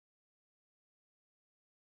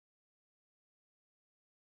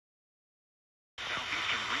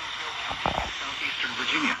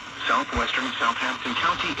Southampton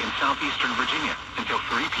County in southeastern Virginia until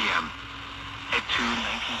 3 p.m. At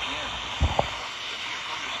 2:19 p.m.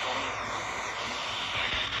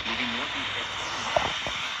 Moving northeast at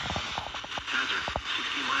hazard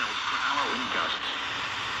 60 miles per hour wind gusts.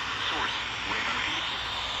 Source radar heat.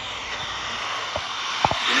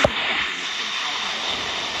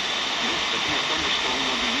 This severe thunderstorm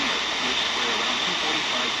will be near Lake Square around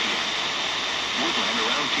 2:45 p.m. Woodland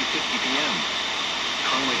around 2:50 p.m.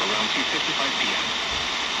 Conway around 2:55 p.m.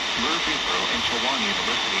 Murfreesboro and Chowan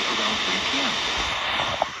University around 3 p.m.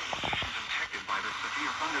 Locations affected by the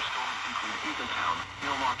severe thunderstorm include Eagletown,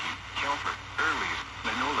 Milwaukee, Kelford, Earleys,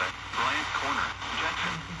 Manola, Bryant Corner,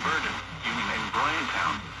 Jackson, Burden, Union and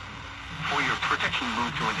Bryantown. For your protection,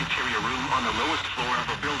 move to an interior room on the lowest floor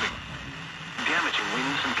of a building. Damaging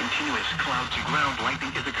winds and continuous cloud-to-ground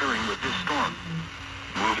lightning is occurring with this storm.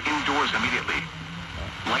 Move indoors immediately.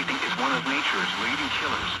 Lightning is one of nature's leading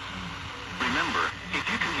killers. Remember, if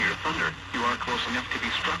you can hear thunder, you are close enough to be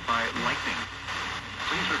struck by lightning.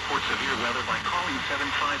 Please report severe weather by calling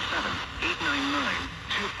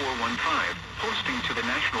 757-899-2415, posting to the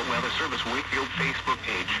National Weather Service Wakefield Facebook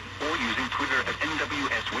page, or using Twitter at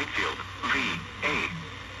NWS Wakefield, VA.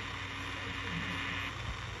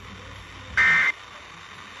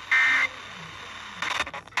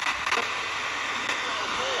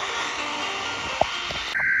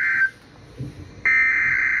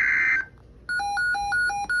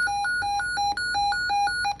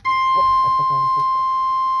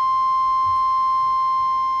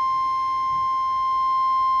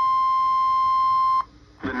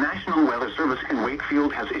 The National Weather Service in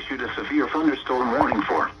Wakefield has issued a severe thunderstorm warning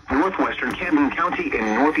for northwestern Camden County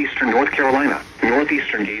in northeastern North Carolina,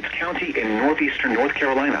 northeastern Gates County in northeastern North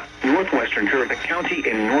Carolina, northwestern Turlock County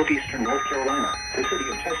in northeastern North Carolina, the city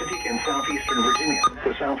of Chesapeake in southeastern Virginia,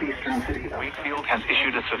 the southeastern city of Wakefield has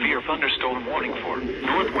issued a severe thunderstorm warning for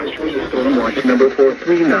northwestern storm watch number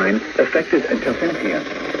 439, effective until 10 p.m.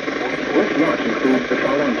 This watch includes the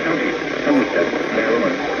following counties: Somerset,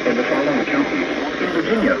 Maryland, and the following counties: in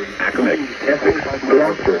Virginia, Accomack, Essex,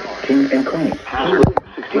 Gloucester, King and Queen. Hazard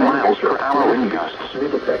 60 miles per hour wind gusts.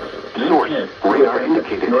 Source radar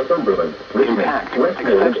indicated. Northumberland. Impact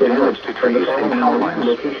expects damage to trees and power lines.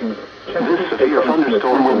 This severe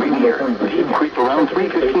thunderstorm will be near Deep Creek around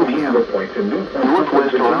 3:15 p.m.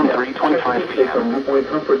 Northwest around 3:25 p.m.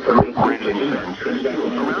 Virginia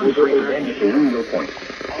around 3:30 p.m.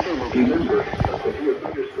 Remember, a severe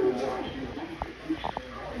thunderstorm watch.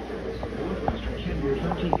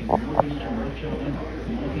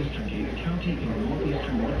 Northeastern Gates County in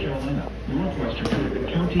northeastern North Carolina, northwestern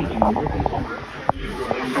Turlock County in northeastern.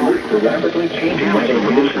 The rapidly changing weather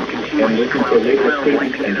conditions and listen to the latest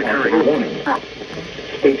statements and possible warnings.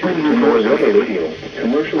 Stay tuned to more weather radio,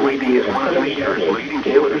 commercial radio, and television outlets, or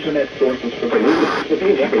internet sources for the latest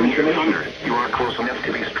severe weather information. You are close enough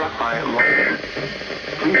to be struck by lightning.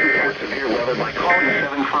 Please report severe weather by calling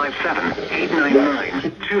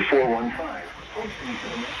 757-899-2415.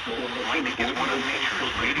 Lightning is one of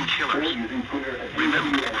nature's leading killers.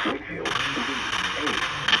 Remember,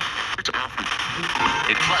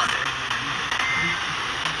 it's fun.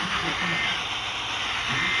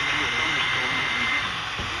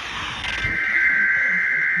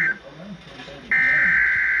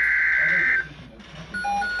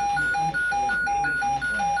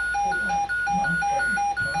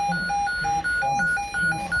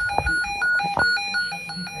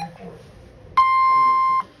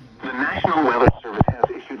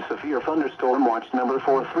 Thunderstorm watch number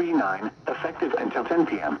 439, effective until 10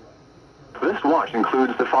 p.m. This watch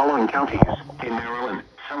includes the following counties: in Maryland,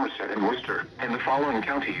 Somerset and Worcester, and the following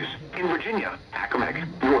counties: in Virginia, Accomack,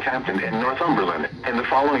 Northampton and Northumberland, and the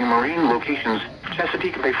following marine locations: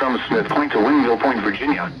 Chesapeake Bay from Smith Point to Winville Point,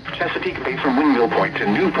 Virginia, Chesapeake Bay from Winville Point to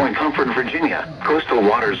New Point Comfort, Virginia, coastal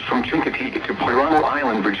waters from Chincoteague to Pirano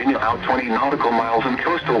Island, Virginia, out 20 nautical miles, and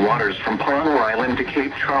coastal waters from Pirano Island to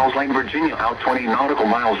Cape Charles Light, Virginia, out 20 nautical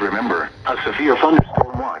miles. Remember, a severe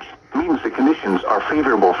thunderstorm watch means the conditions are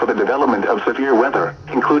favorable for the development of severe weather,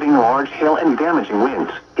 including large hail and damaging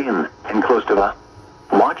winds, in and close to the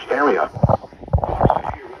watch area.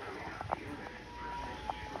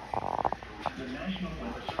 The National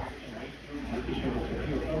Weather Service has issued a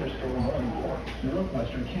severe thunderstorm warning for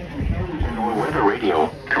northwestern Camden County. Or weather radio,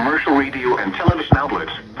 commercial radio and television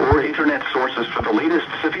outlets, or internet sources for the latest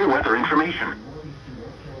severe weather information.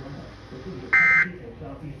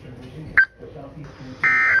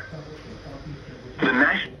 The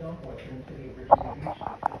National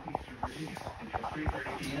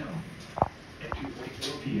at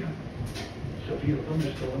 2:44 p.m. Severe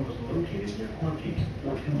thunderstorm was located near Corky,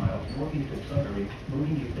 14 miles northeast of Sudbury,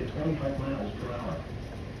 moving east at 25 miles per hour.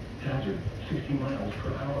 Hazard, 60 miles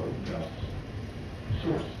per hour wind gusts.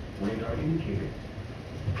 Source, radar indicated.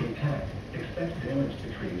 Impact, expect damage to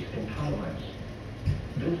trees and power lines.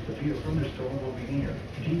 This severe thunderstorm will be near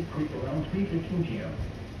Deep Creek around 3:15 p.m.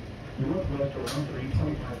 Northwest around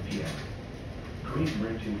 3:25 p.m. Great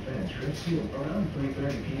Bridge in Fenchurch Field around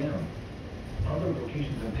 3:30 p.m. Other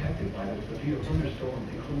locations impacted by the severe thunderstorm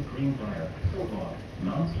include Greenbrier, Fort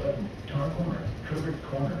Mount Pleasant, Tar Corner, Herbert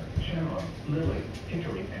Corner, Sharon, Lily,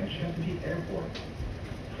 Hickory, and Chesapeake Airport.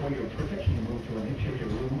 For your protection, move to an interior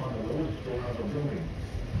room on the lowest floor of the building.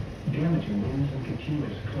 Damaging winds and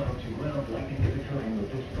continuous cloud-to-ground lightning is occurring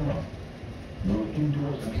with this storm. Move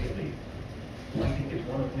indoors immediately. Lightning is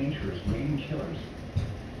one of nature's leading killers.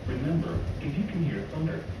 Remember, if you can hear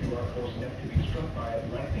thunder, you are close enough to be struck by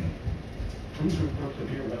lightning. Please report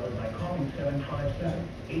severe weather by calling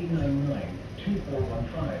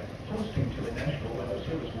 757-899-2415, posting to the National Weather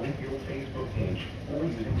Service Wakefield Facebook page, or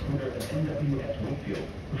using Twitter at NWS Wakefield,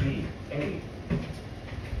 VA.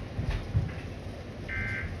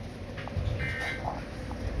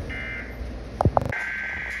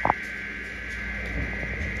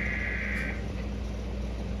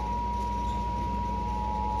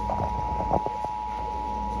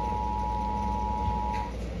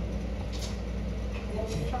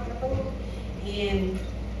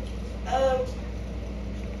 And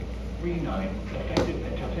 3-9, effective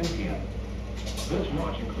until 10 p.m. This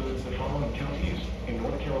watch includes the following counties in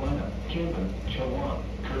North Carolina: Camden, Chilliwack,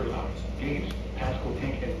 Currituck, Gates,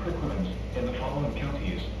 Pasquotank, and Kirkland. In the following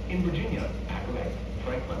counties in Virginia: Accomack,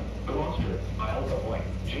 Franklin, Gloucester, Isle of Wight,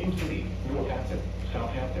 James City, Northampton,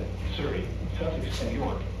 Southampton, Surrey, Sussex, and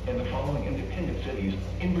York. In the following independent cities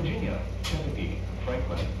in Virginia: Chesapeake,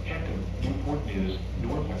 Franklin, Hampton, Newport News,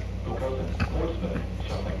 Norfolk, Okoton, Portsmouth,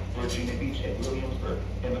 Suffolk, Virginia Beach, and Williamsburg.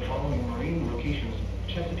 In the following marine locations: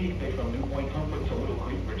 Chesapeake Bay from New Point Comfort to Little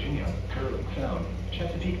Creek, Virginia, Kerr Sound.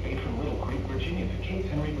 Chesapeake Bay from Little Creek, Virginia to Cape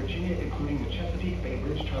Henry, Virginia, including the Chesapeake Bay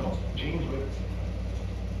Bridge Tunnel. James River.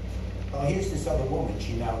 Well, here's this other woman.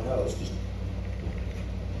 She now knows.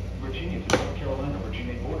 Virginia to North Carolina,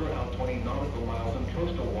 Virginia border out 20 nautical miles in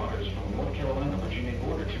coastal waters from North Carolina, Virginia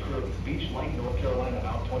border to Kerr Beach, Light, North Carolina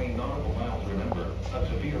out 20 nautical miles. Remember, a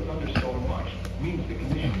severe thunderstorm watch means the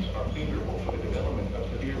conditions are favorable for the development of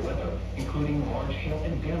severe weather, including large hail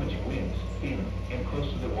and damaging winds in and close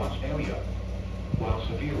to the watch area. While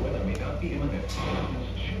severe weather may not be imminent,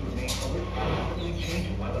 citizens should remain alert for rapidly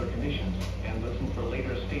changing weather conditions and listen for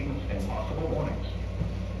later statements and possible warnings.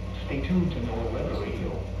 Stay tuned to NOAA Weather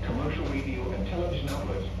Radio, commercial radio and television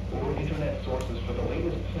outlets, or internet sources for the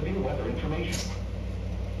latest severe weather information.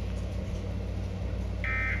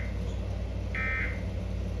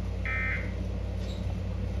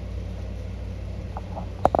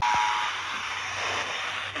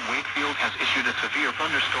 Wakefield has issued a severe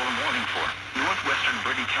thunderstorm warning for northwestern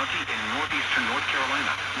Bertie County in northeastern North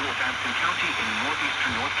Carolina, Northampton County in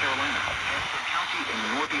northeastern North Carolina, Hanford County in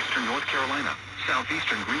northeastern North Carolina,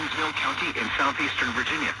 southeastern Greensville County in southeastern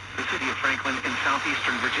Virginia, the city of Franklin in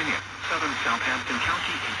southeastern Virginia, southern Southampton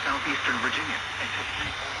County in southeastern Virginia, and to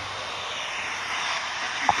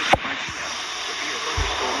 3:55 p.m. Severe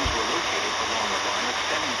thunderstorms were located along a line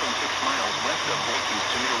extending from 6 miles west of Wakefield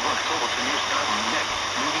to near Ruxoval to near Scotland Neck,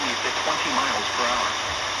 moving east at 20 miles per hour.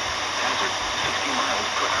 Hazard, 60 miles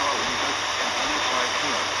per hour wind gusts and 25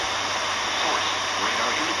 p.m. Source, radar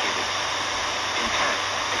indicated. Impact,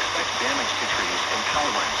 expect damage to trees and power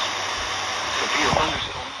lines. Severe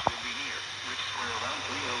thunderstorms will be near Rich Square around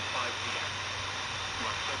 3:05 p.m.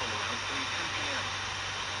 Ruxoval around 3:10 p.m.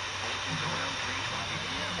 Bolton around 3:20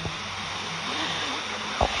 p.m. Livingston Wickham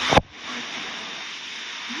around 3:05 p.m.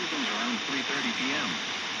 Newlands around 3:30 p.m.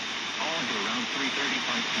 Oliver around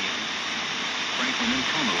 3:35 p.m. Franklin and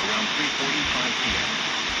Como around 3:45 p.m.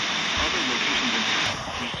 Other locations in town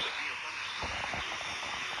with severe thunderstorms: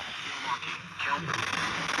 Milwaukee,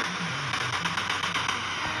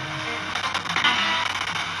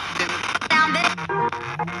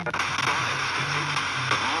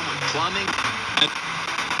 plumbing,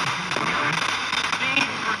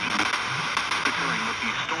 occurring with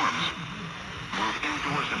these storms. Move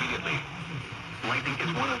indoors immediately. Lightning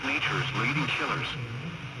is one of nature's leading killers.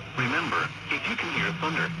 Remember, if you can hear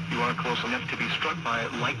thunder, you are close enough to be struck by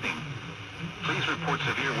lightning. Please report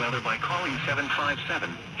severe weather by calling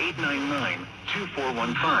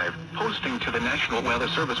 757-899-2415, posting to the National Weather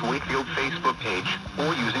Service Wakefield Facebook page,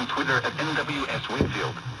 or using Twitter at NWS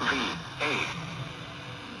Wakefield, VA.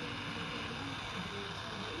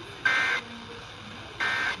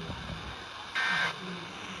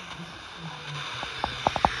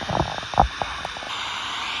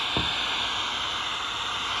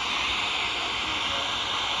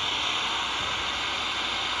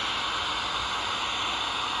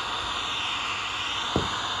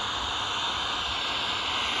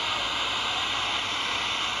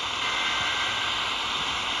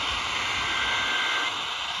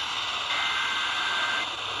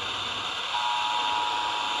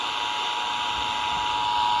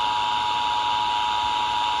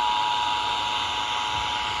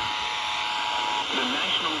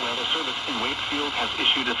 National Weather Service in Wakefield has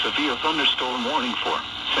issued a severe thunderstorm warning for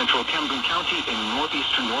central Camden County in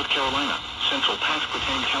northeastern North Carolina, central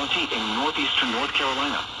Pasquotank County in northeastern North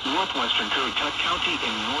Carolina, northwestern Currituck County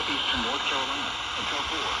in northeastern North Carolina until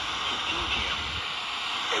 4:15 p.m.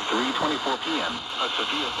 At 3:24 p.m., a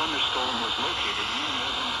severe thunderstorm was located near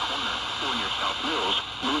Northern Corner, or near South Mills,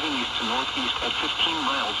 moving east to northeast at 15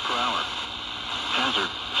 miles per hour. Hazard,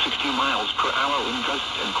 60 miles per hour wind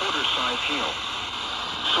gusts and quarter-size hail.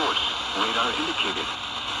 Source, radar indicated.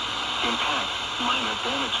 Impact, minor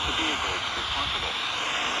damage to vehicles if possible.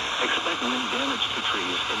 Expect wind damage to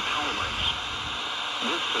trees and power lines.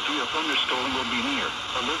 This severe thunderstorm will be near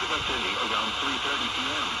Elizabeth City around 3:30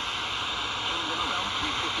 p.m. Camden around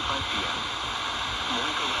 3:55 p.m.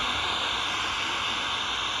 Moink around 6.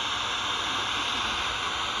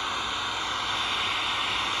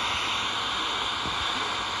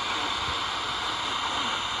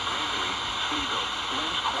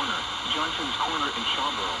 Johnson's Corner in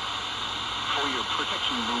Charborough. For your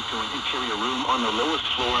protection, move to an interior room on the lowest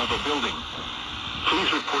floor of a building.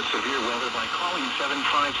 Please report severe weather by calling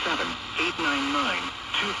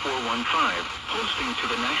 757-899-2415, posting to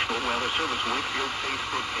the National Weather Service Wakefield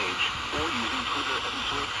Facebook page, or using Twitter at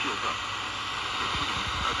Wakefield Up. Repeating,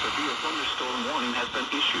 a severe thunderstorm warning has been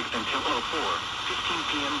issued until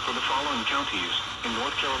 4:15 p.m. for the following counties in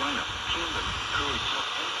North Carolina: Camden, Currituck,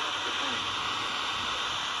 and Pasquotank.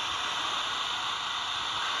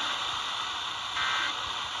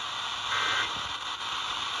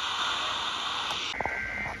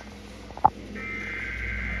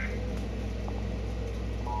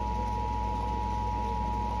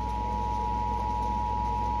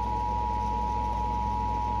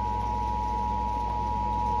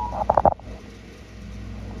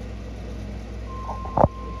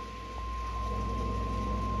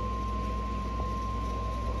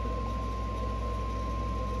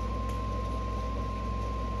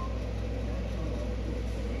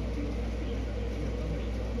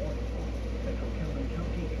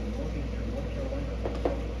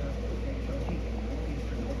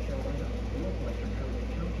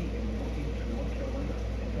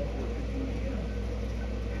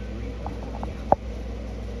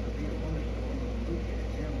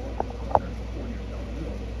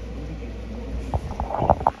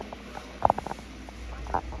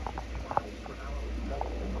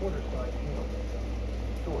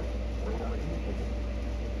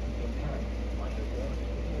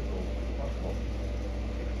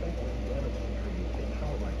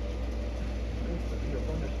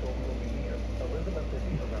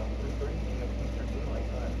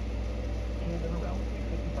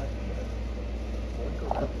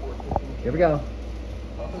 Here we go.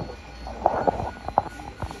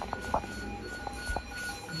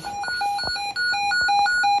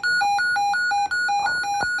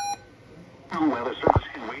 Weather Service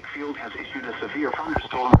in Wakefield has issued a severe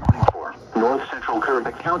thunderstorm warning for north central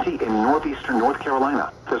Currituck County in northeastern North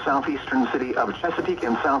Carolina, the southeastern city of Chesapeake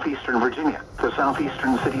in southeastern Virginia, the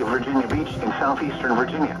southeastern city of Virginia Beach in southeastern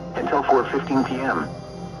Virginia, until 4:15 p.m.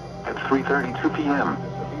 At 3:32 p.m.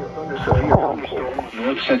 Severe thunderstorm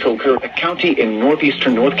north central Currituck County in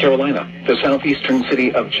northeastern North Carolina, the southeastern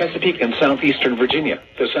city of Chesapeake in southeastern Virginia,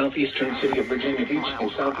 the southeastern city of Virginia Beach in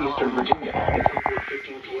southeastern Virginia, until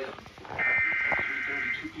 4:15 p.m.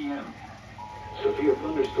 p.m. Severe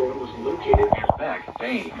thunderstorm was located near Back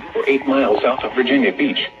Bay, or 8 miles south of Virginia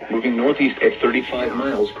Beach, moving northeast at 35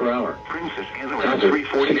 miles per hour. Hazard,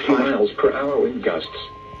 60 miles per hour wind gusts.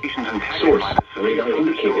 Source, radar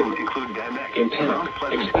indicated. Intent,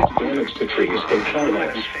 expect damage to trees and power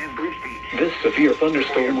lines. This severe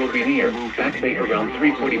thunderstorm will be near Back Bay around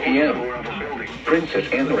 3:40 p.m. Princess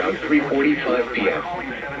Anne around 3:45 p.m.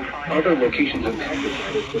 Other locations impacted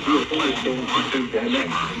by the severe thunderstorm include Van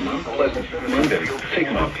Nuys, Mount Pleasant, London,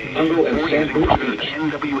 Sigma, Hungo, and Sandbridge Beach.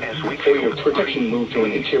 For your protection, move to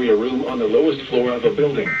an interior room on the lowest floor of a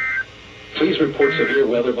building. Please report severe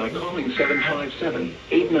weather by calling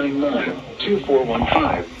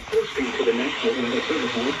 757-899-2415, posting to the National Weather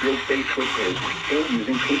Service Wakefield Facebook page, or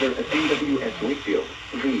using Twitter at NWS Wakefield.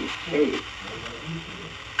 VA.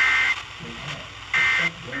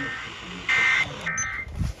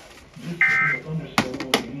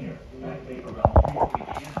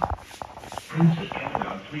 Princess Anne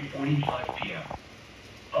around 3:45 p.m.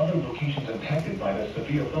 Other locations impacted by the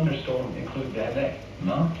severe thunderstorm include Van Nuys,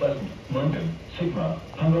 Mount Pleasant, London, Sigma,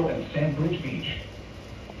 Hungo, and Sandbridge Beach.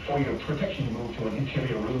 For your protection, move to an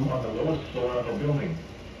interior room on the lowest floor of a building.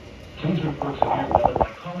 Please report severe weather by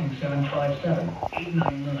calling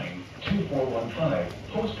 757-899-2415,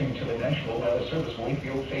 posting to the National Weather Service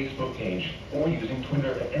Wakefield Facebook page, or using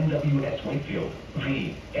Twitter at NWS Wakefield,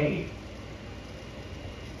 VA.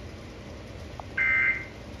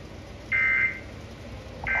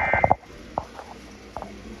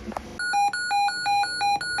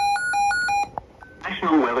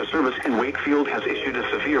 National Weather Service in Wakefield has issued a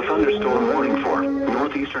severe thunderstorm warning for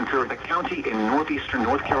northeastern Turlock County in northeastern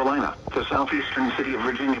North Carolina, the southeastern city of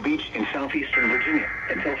Virginia Beach in southeastern Virginia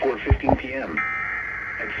until 4:15 p.m.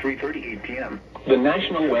 At 3:38 p.m. The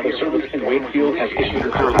National Weather Service in Wakefield has issued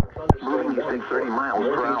a severe moving using 30 miles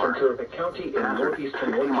per hour. Turlock County in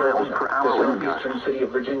northeastern 60 North miles Carolina, per the hour wind gusts. southeastern city of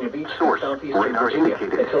Virginia Beach, Source, southeastern radar Virginia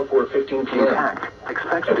indicated. until 4:15 p.m. Impact.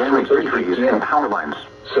 Expect damage to trees and power lines.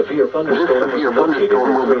 Severe This thunderstorm severe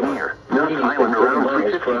thunderstorm will be near North Island around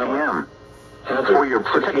 3:50 p.m. For your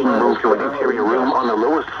protection, move to an interior room on the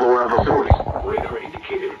lowest floor of a building. Radar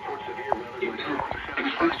indicated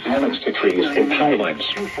expect damage to trees and power lines.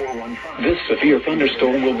 This severe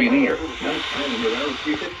thunderstorm will be near North Island around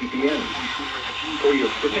 3:50 p.m. For your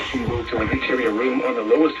protection, move to an interior room on the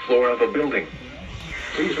lowest floor of a building.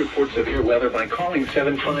 Please report severe weather by calling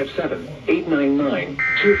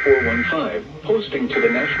 757-899-2415, posting to the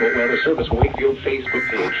National Weather Service Wakefield Facebook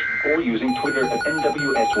page, or using Twitter at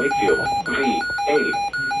NWS Wakefield, VA.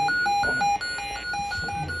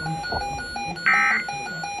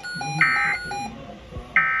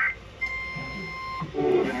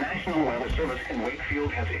 The National Weather Service in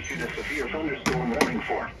Wakefield has issued a severe thunderstorm warning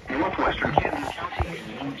for northwestern Camden County in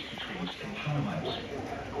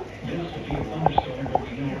This severe thunderstorm will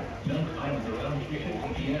be near North Island around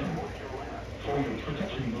 3:50 p.m. For your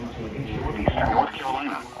protection, move to an northeastern North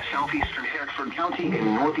Carolina, southeastern Hartford County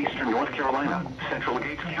in northeastern North Carolina, Central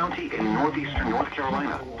Gates County in northeastern North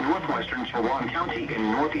Carolina, northwestern Chewan County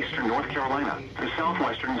in northeastern North Carolina, the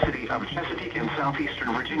southwestern city of Chesapeake in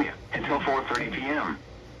southeastern Virginia until 4:30 p.m.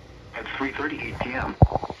 At 3:38 p.m.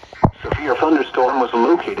 Severe thunderstorm was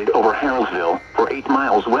located over Harrodsville, or 8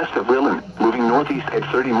 miles west of Rillen, moving northeast at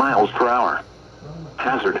 30 miles per hour.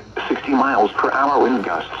 Hazard, 60 miles per hour wind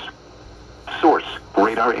gusts. Source,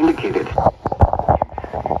 radar indicated.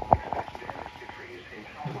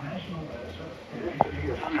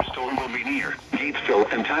 Severe thunderstorm will be near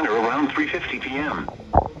Gatesville and Tyler around 3:50 p.m.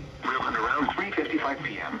 Rillen around 3:55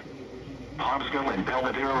 p.m. Hobbsville and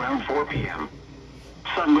Belvedere around 4 p.m.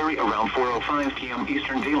 Sunbury around 4:05 p.m.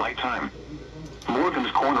 Eastern Daylight Time.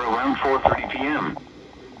 Morgan's Corner around 4:30 p.m.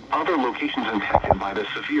 Other locations impacted by the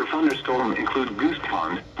severe thunderstorm include Goose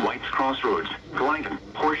Pond, White's Crossroads, Glyden,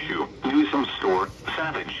 Horseshoe, Newsom's Store,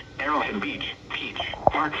 Savage, Arrowhead Beach, Peach,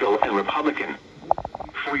 Parkville, and Republican.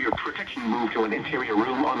 For your protection, move to an interior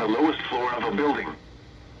room on the lowest floor of a building.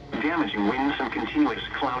 Damaging winds and continuous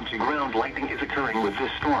cloud to ground lightning is occurring with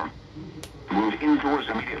this storm. Move indoors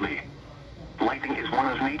immediately. Lightning is one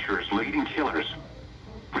of nature's leading killers.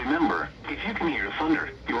 Remember, if you can hear thunder,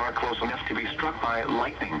 you are close enough to be struck by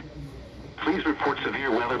lightning. Please report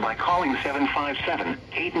severe weather by calling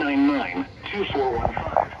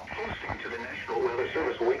 757-899-2415, posting to the National Weather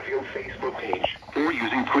Service Wakefield Facebook page, or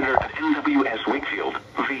using Twitter at NWS Wakefield,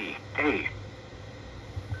 VA.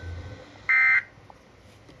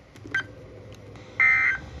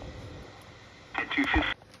 At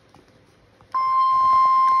 2:50.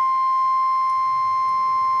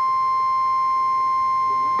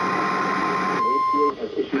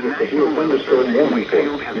 The National Weather Service in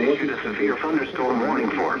Wakefield has issued a severe thunderstorm warning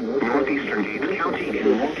for northeastern Gates County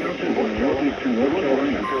in northeastern North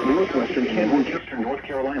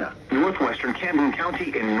Carolina, northwestern Camden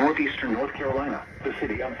County in northeastern North Carolina, the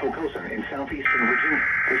city of Pocosin in southeastern Virginia,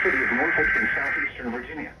 the city of Norfolk in southeastern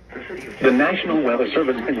Virginia, the city of... The National Weather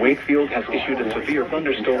Service in Wakefield has issued a severe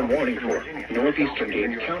thunderstorm warning for northeastern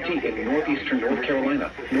Gates County in northeastern North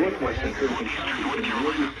Carolina, northwestern Camden County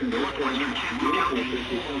in northwestern Camden County,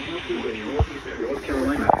 North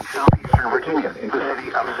Carolina, southeastern Virginia, the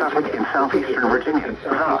city of Suffolk in southeastern Virginia,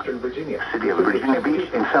 city of Virginia Beach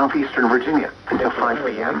in southeastern Virginia, until 5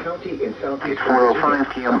 p.m. At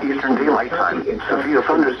 4:05 p.m. Eastern Daylight Time, severe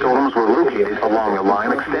thunderstorms were located along a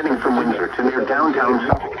line extending from Windsor to near downtown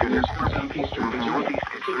Suffolk. Southeastern Virginia,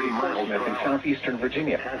 in southeastern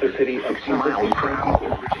Virginia, the city of 60 miles per hour.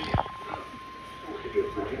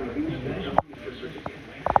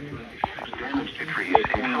 Damage to trees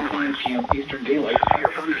and power lines. Eastern Daylight.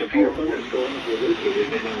 Severe thunderstorms were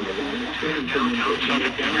located along the line extending from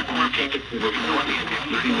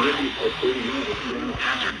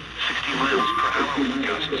Hazard, 60 miles per hour wind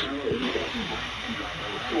gusts.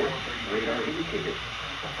 Radar indicated.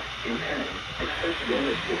 Impact. Expect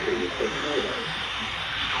damage to trees and power lines.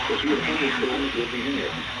 Severe thunderstorms will be near.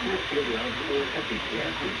 Northfield around 4:50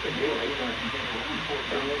 p.m. Eastern daylight time.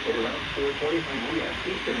 Download around 4:45 p.m.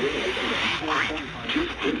 Eastern daylight time.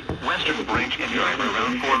 Western branch and driver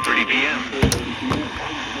around 4:30 p.m.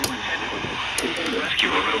 Rescue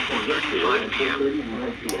around 4:35 p.m.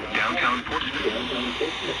 Downtown Portsmouth. Downtown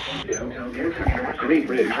Portsmouth. Great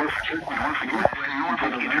Bridge.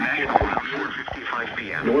 Norfolk International around 4:55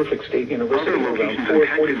 p.m. Norfolk State University Other around locations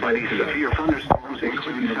impacted by 4:45 these p.m. severe thunderstorms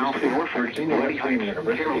include South Norfolk, Lady Heights,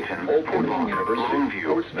 Carrollton, Portland,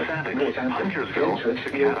 Longview, Savage, Huntersville,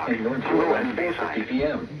 Chicago, Monroe, and Bayside.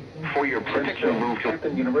 p.m. For your protection, move to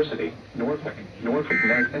Captain University, Norfolk, Norfolk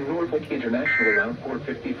Night, and Norfolk International around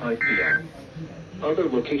 4:55 p.m. Other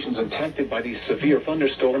locations impacted by these severe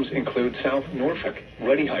thunderstorms include South Norfolk,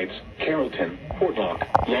 Ruddy Heights, Carrollton, Portlock,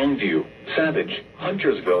 Longview, Savage,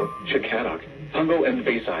 Huntersville, Chicago, Pungo, and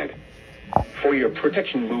Bayside. For your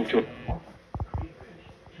protection, move to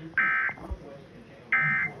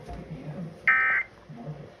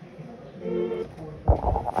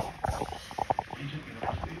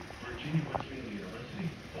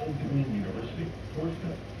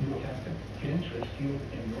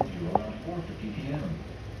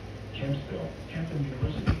Captain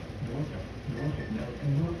University, Norfolk, Norfolk Now,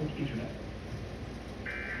 and Norfolk International.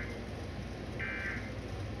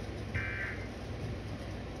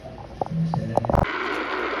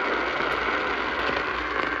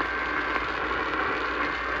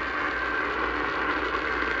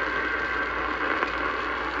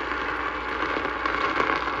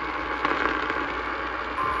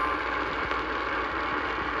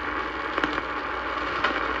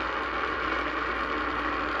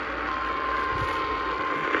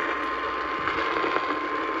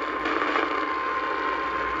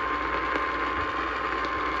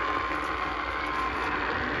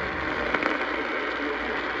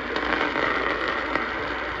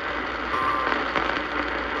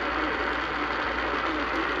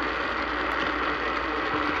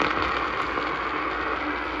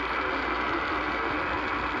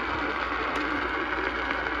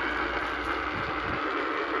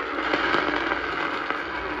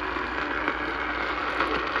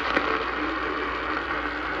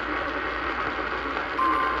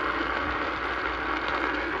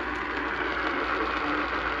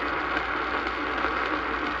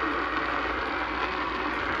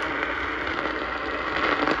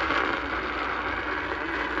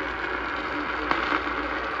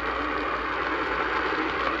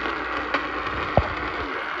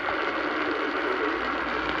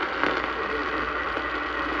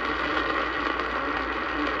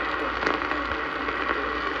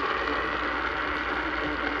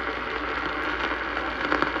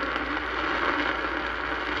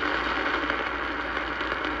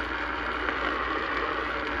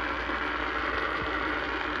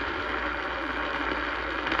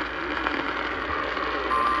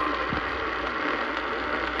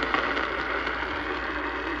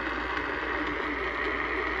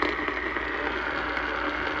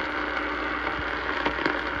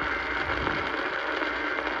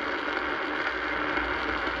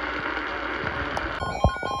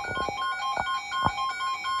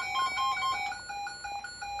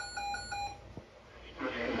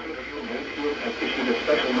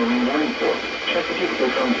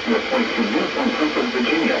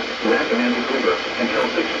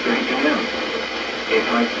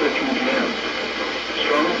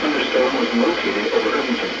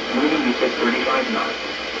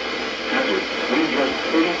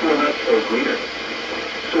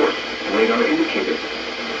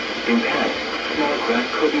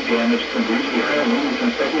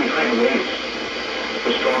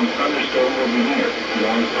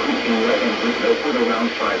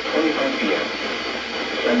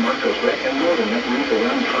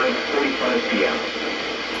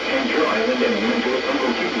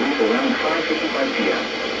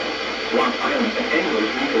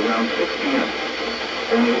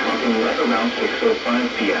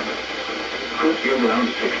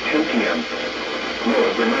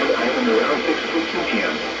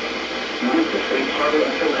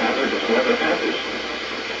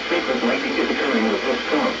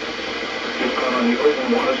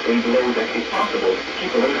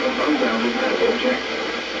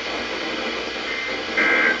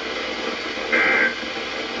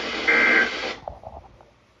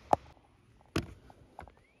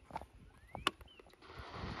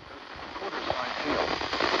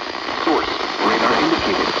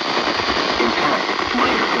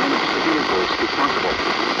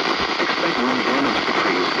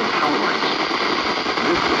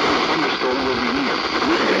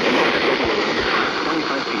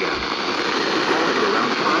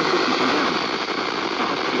 around 5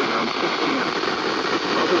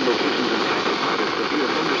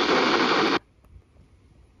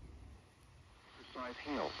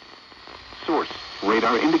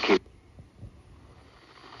 Radar indicates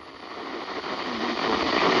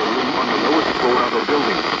on the lowest floor of a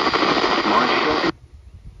building. Large shelter.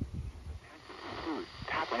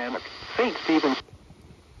 Tap hammock. St. Stephen's.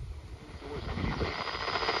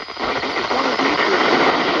 Lightning is one of nature's.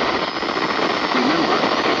 Remember,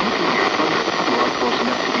 if you can hear thunder, you are close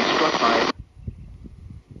enough to be struck by it.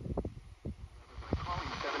 Calling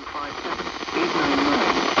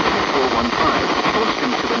 757-899-2415.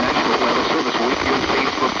 Posting to the National Weather Service Wakefield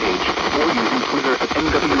Facebook page or using Twitter at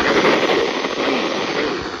NWS.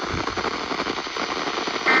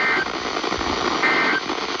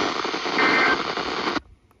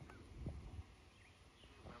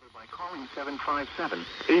 By calling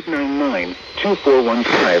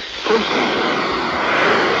 757-899-2415. Posting.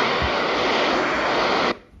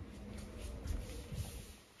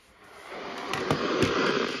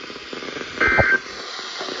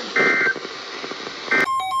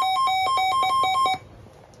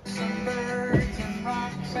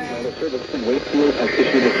 The service in Wakefield has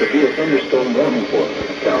issued a severe thunderstorm warning for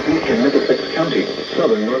southeastern Middlesex County,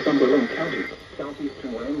 southern Northumberland County,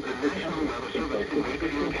 southeastern Lancaster County, until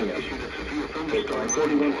 6:15 p.m. Till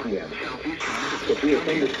 5:41 p.m. Severe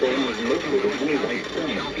thunderstorm was located near White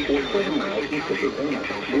Stone, 7 miles east of Savannah,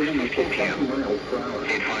 moving at 50 miles per hour.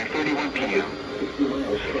 At 5:31 p.m. 60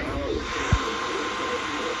 miles per hour.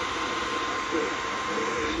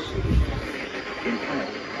 Impact,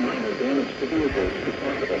 minor damage to vehicles is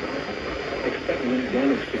possible. Expect wind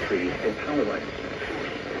damage to trees and power lines.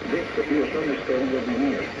 This severe thunderstorm will be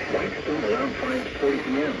near Whitestone around 5:40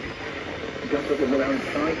 p.m. Gusset around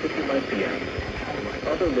 5:55 p.m.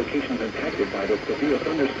 Other locations impacted by the severe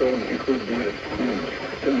thunderstorm include Venus,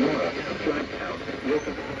 Sonora, Flagtown,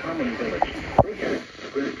 Wilson, Common Village,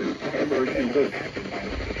 Bristol, Edward, and Wake.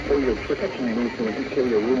 For your protection, move to an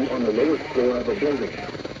interior room on the lowest floor of a building.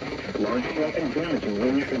 Large hail and damaging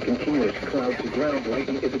winds and continuous cloud-to-ground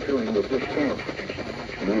lightning is occurring with this storm.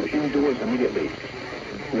 Move indoors immediately.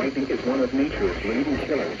 Lightning is one of nature's leading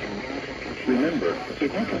killers. Remember, if you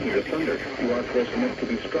can hear thunder, you are close enough to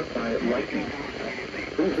be struck by lightning.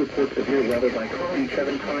 Please report severe weather by calling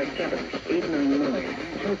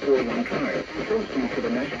 757-899-2415. Posting to the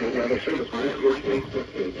National Weather Service Wakefield Facebook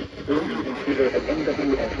page. Or using Twitter at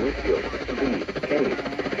NWS Wakefield. VK.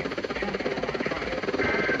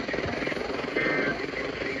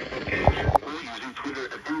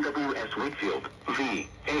 NWS Wakefield,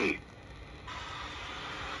 VA.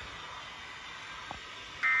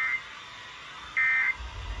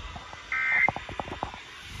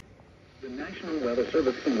 The National Weather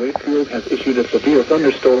Service in Wakefield has issued a severe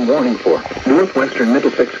thunderstorm warning for northwestern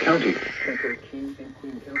Middlesex County, central King and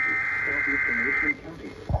Queen County, southeastern Richmond County,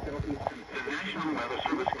 southeastern... The National Weather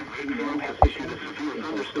Service in Wakefield has issued a severe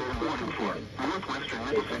thunderstorm warning for northwestern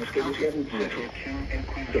Middlesex County, central King and Queen County.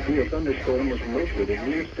 Severe thunderstorm was located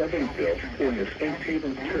near Stevensville or near St.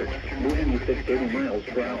 Stephen's Church, moving east at 30 miles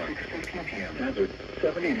per hour. Hazard,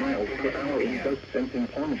 70 miles per hour in gust sensing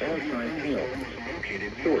on bar-sized hail.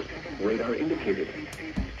 Source, radar indicated.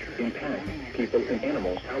 Impact, people and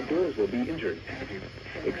animals outdoors will be injured.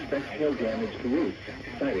 Expect hail damage to roofs,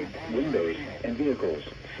 siding, windows, and vehicles.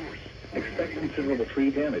 Expect considerable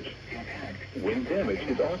tree damage. Wind damage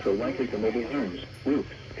is also likely to mobile homes,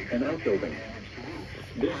 roofs, and outbuildings.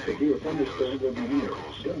 This severe thunderstorm will be near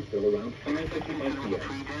Dunsville around 5:55 p.m.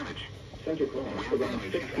 Center Cross around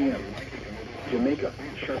 6 p.m. Jamaica,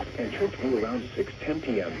 Sharp, and Churchview around 6:10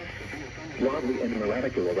 p.m. Wadley and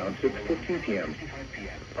Maratico around 6:15 p.m.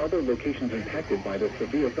 Other locations impacted by the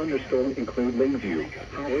severe thunderstorm include Lakeview,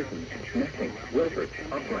 Howerton, Nesting, Wilford,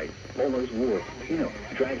 Upright, Bowler's Wharf, Pino,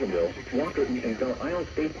 Dragonville, Walkerton, and Belle Isle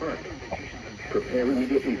State Park. Prepare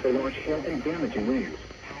immediately for large hail and damaging winds.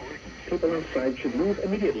 People outside should move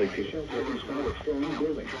immediately to shelter inside a storm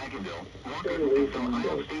building. Stay away from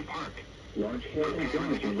windows. Large hail and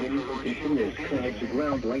damaging winds and continuous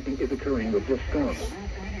cloud-to-ground lightning is occurring with this storm.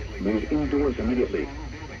 Move indoors immediately.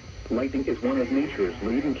 Lightning is one of nature's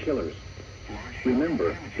leading killers.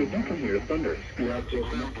 Remember, if you can hear thunder, you are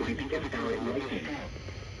close enough to be struck by lightning.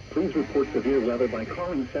 Please report severe weather by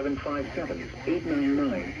calling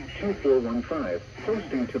 757-899-2415,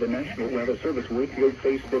 posting to the National Weather Service Wakefield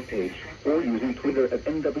Facebook page, or using Twitter at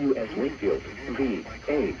NWS Wakefield,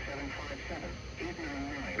 VA.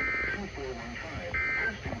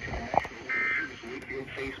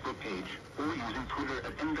 Facebook page, or using Twitter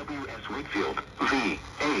at NWS Wakefield,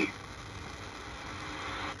 VA.